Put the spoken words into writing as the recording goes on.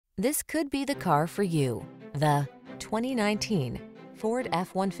This could be the car for you. The 2019 Ford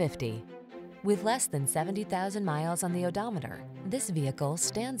F-150. With less than 70,000 miles on the odometer, this vehicle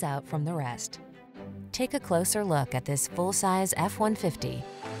stands out from the rest. Take a closer look at this full-size F-150.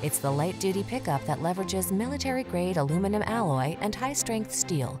 It's the light-duty pickup that leverages military-grade aluminum alloy and high-strength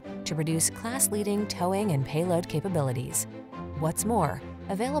steel to produce class-leading towing and payload capabilities. What's more,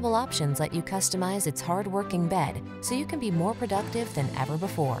 available options let you customize its hard-working bed so you can be more productive than ever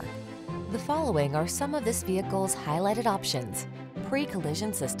before. The following are some of this vehicle's highlighted options: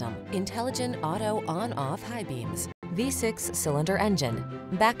 pre-collision system, intelligent auto on-off high beams, V6 cylinder engine,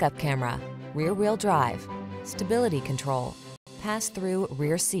 backup camera, rear-wheel drive, stability control, pass-through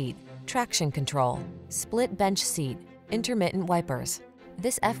rear seat, traction control, split bench seat, intermittent wipers.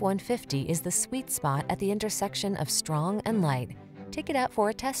 This F-150 is the sweet spot at the intersection of strong and light. Take it out for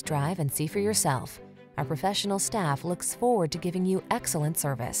a test drive and see for yourself. Our professional staff looks forward to giving you excellent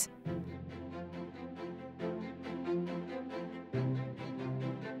service.